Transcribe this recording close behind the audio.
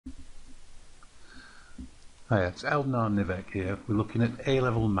Hi, it's Eldnar Nivek here. We're looking at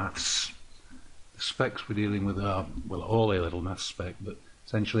A-level maths. The specs we're dealing with are, well, all A-level maths spec, but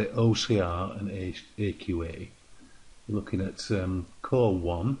essentially OCR and AQA. We're looking at Core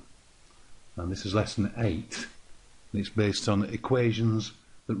 1, and this is lesson 8, and it's based on equations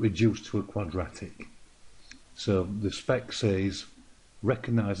that reduce to a quadratic. So the spec says,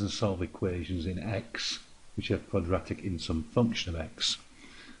 recognise and solve equations in X, which have quadratic in some function of X.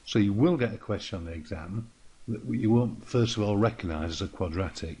 So you will get a question on the exam that you won't first of all recognise as a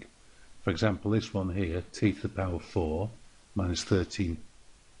quadratic. For example, this one here, t to the power 4 minus 13t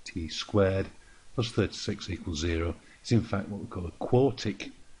squared plus 36 equals 0. It's in fact what we call a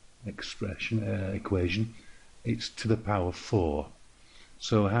quartic equation. It's to the power 4.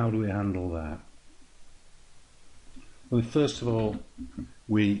 So how do we handle that? Well, first of all,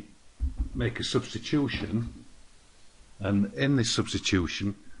 we make a substitution, and in this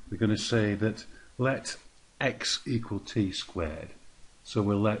substitution we're going to say that let x equal t squared. So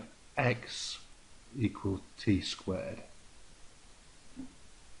we'll let x equal t squared,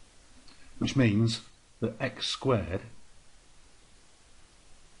 which means that x squared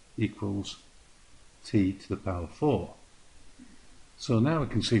equals t to the power 4. So now we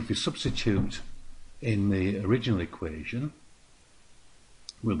can see if we substitute in the original equation,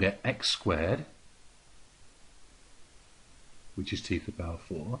 we'll get x squared, which is t to the power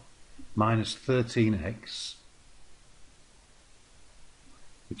 4, minus 13x,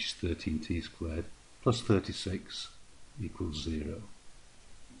 which is 13t squared, plus 36 equals 0.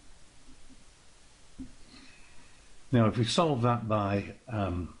 Now if we solve that by,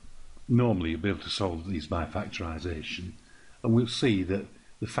 normally you'll be able to solve these by factorisation, and we'll see that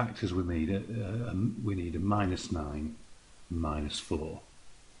the factors we need a minus 9 and minus 4,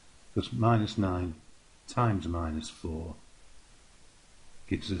 because minus 9 times minus 4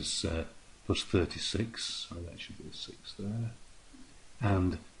 gives us plus 36, so that should be a 6 there,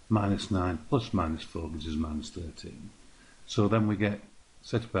 and minus 9 plus minus 4 gives us minus 13. So then we get,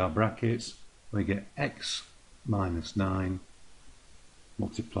 set up our brackets, we get x minus 9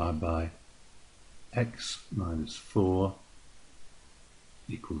 multiplied by x minus 4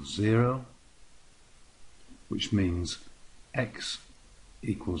 equals 0, which means x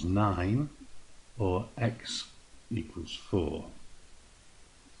equals 9 or x equals 4.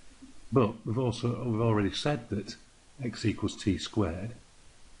 But we've already said that x equals t squared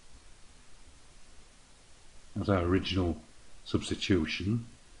as our original substitution,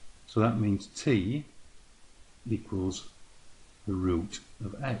 so that means t equals the root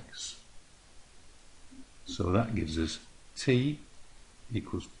of x. So that gives us t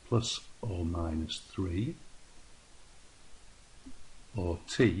equals plus or minus 3, or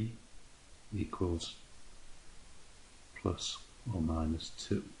t equals plus or minus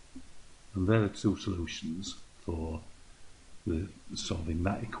 2. And there are two solutions for solving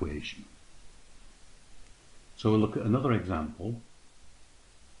that equation. So we'll look at another example.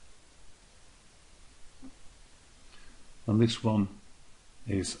 And this one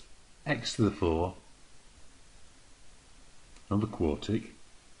is x to the 4, another quartic,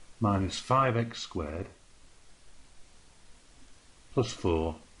 minus 5x squared plus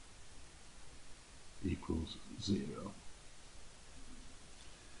 4 equals 0.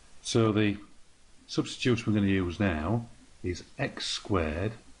 So the substitution we're going to use now is x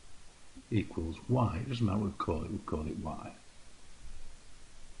squared equals y. It doesn't matter what we call it y.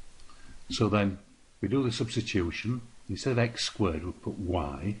 So then we do the substitution. Instead of x squared we'll put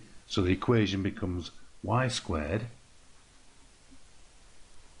y, so the equation becomes y squared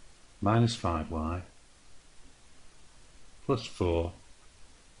minus 5y plus 4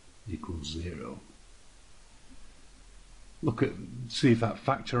 equals 0. Look at, see if that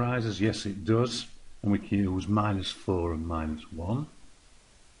factorises. Yes, it does, and we can use minus 4 and minus 1.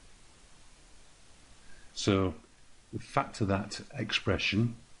 So we factor that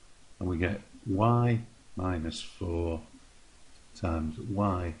expression and we get y minus 4 times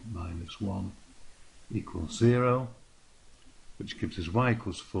y minus 1 equals 0, which gives us y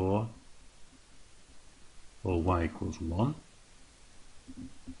equals 4 or y equals 1.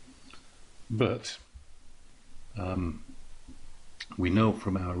 But we know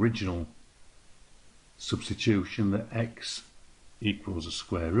from our original substitution that x equals the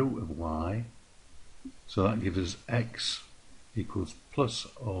square root of y, so that gives us x equals plus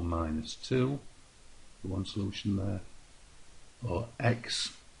or minus 2, one solution there, or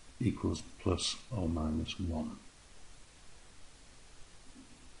x equals plus or minus 1.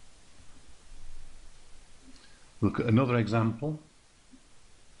 Look at another example.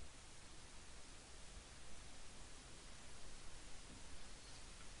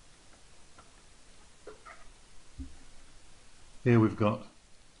 Here we've got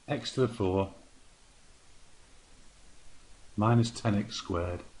x to the 4 minus 10x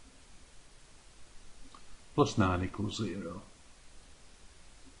squared plus 9 equals 0.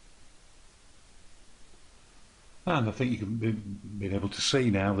 And I think you can be able to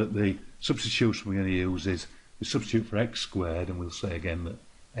see now that the substitution we're going to use is we substitute for x squared, and we'll say again that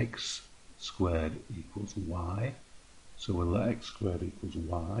x squared equals y. So we'll let x squared equals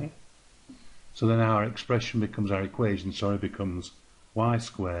y. So then our expression becomes, our equation, sorry, becomes y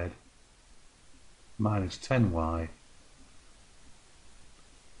squared minus 10y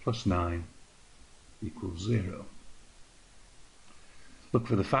plus 9 equals 0. Look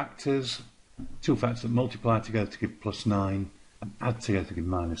for the factors. Two factors that multiply together to give plus 9 and add together to give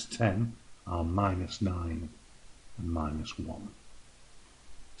minus 10 are minus 9 and minus 1.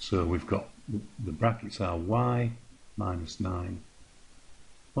 So we've got the brackets are y minus 9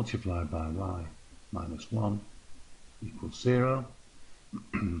 multiplied by y minus 1 equals 0,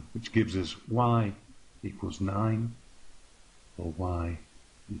 which gives us y equals 9 or y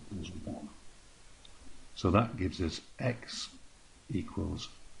equals 1. So that gives us x equals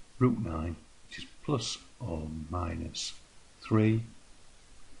root 9, which is plus or minus 3,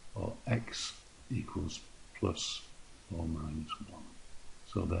 or x equals plus or minus 1.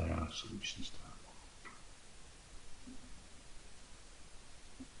 So there are solutions to that one.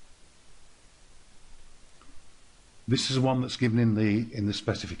 This is one that's given in the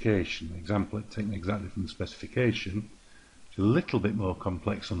specification. The example taken exactly from the specification. It's a little bit more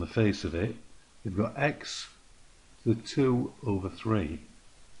complex on the face of it. We've got x to the 2 over 3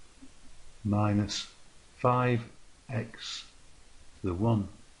 minus 5x to the 1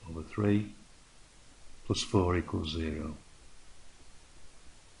 over 3 plus 4 equals 0.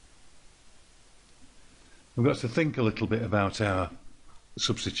 We've got to think a little bit about our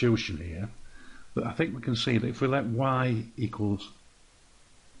substitution here, but I think we can see that if we let y equals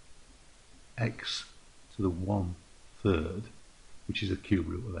x to the 1/3, which is the cube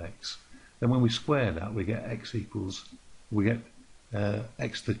root of x, then when we square that we get x to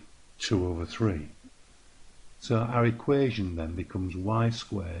the 2 over 3. So our equation then becomes y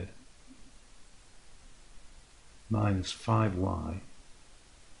squared minus 5y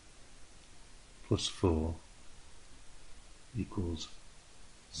plus 4 equals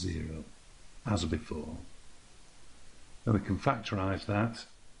 0, as before. Then we can factorise that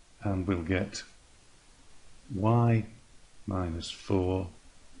and we'll get y minus 4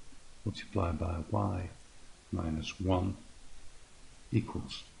 multiplied by y minus 1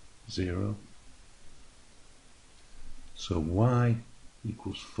 equals 0. So y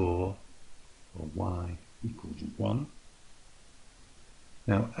equals 4 or y equals 1.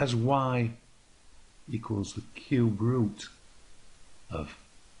 Now as y equals the cube root of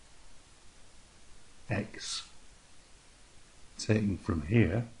x taken from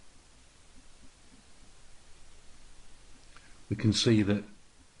here, we can see that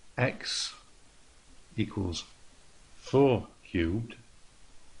x equals 4 cubed,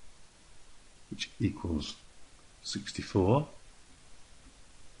 which equals 64,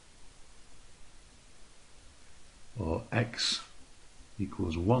 or x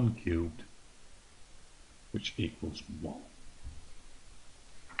equals 1 cubed, which equals 1.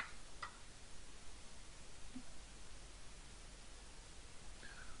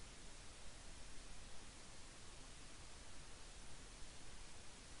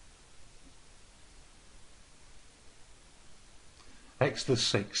 X to the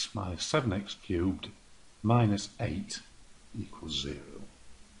 6 minus 7x cubed minus 8 equals 0.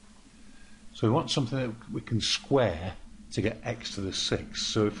 So we want something that we can square to get x to the 6.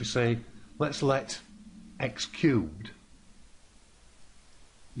 So if we say, let's let x cubed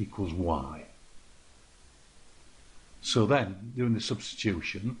equals y. So then, doing the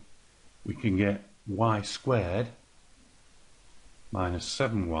substitution, we can get y squared minus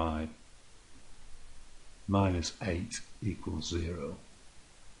 7y minus 8 equals 0.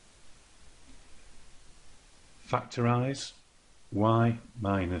 Factorise y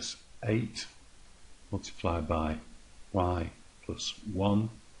minus 8 multiplied by y plus 1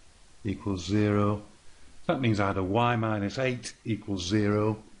 equals 0. That means either y minus 8 equals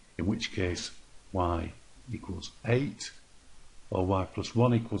 0, in which case y equals 8, or y plus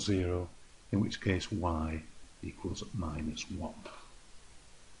 1 equals 0, in which case y equals minus 1.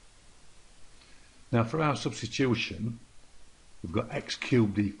 Now for our substitution, we've got x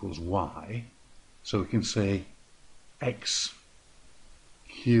cubed equals y, so we can say x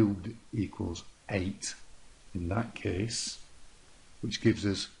cubed equals 8 in that case, which gives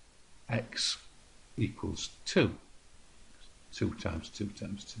us x equals 2. 2 times 2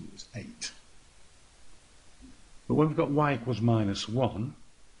 times 2 is 8. But when we've got y equals minus 1,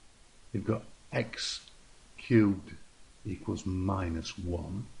 we've got x cubed equals minus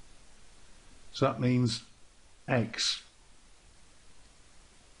 1. So that means x,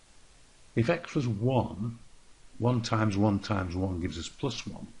 if x was 1, 1 times 1 times 1 gives us plus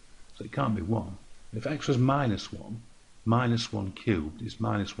 1. So it can't be 1. If x was minus 1, minus 1 cubed is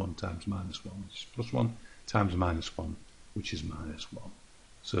minus 1 times minus 1, which is plus 1 times minus 1, which is minus 1.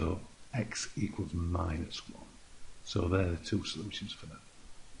 So x equals minus 1. So there are the two solutions for that.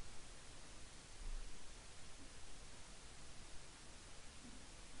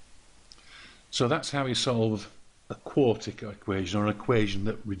 So that's how you solve a quartic equation, or an equation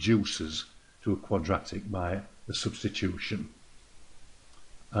that reduces to a quadratic by a substitution.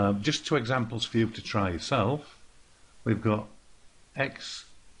 Just two examples for you to try yourself. We've got x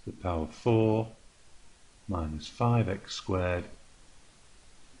to the power 4 minus 5x squared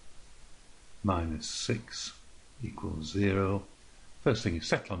minus 6 equals 0. First thing is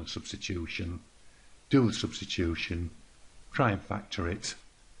settle on a substitution, do the substitution, try and factor it,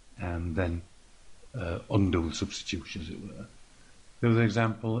 and then undo the substitution, as it were. The other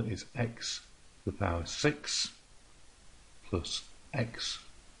example is x to the power 6 plus x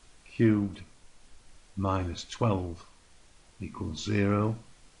cubed minus 12 equals 0.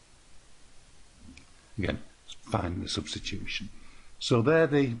 Again, find the substitution. So they're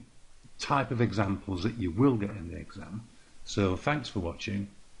the type of examples that you will get in the exam. So thanks for watching,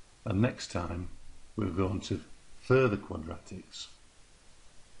 and next time we'll go on to further quadratics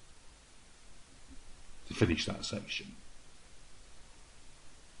to finish that section.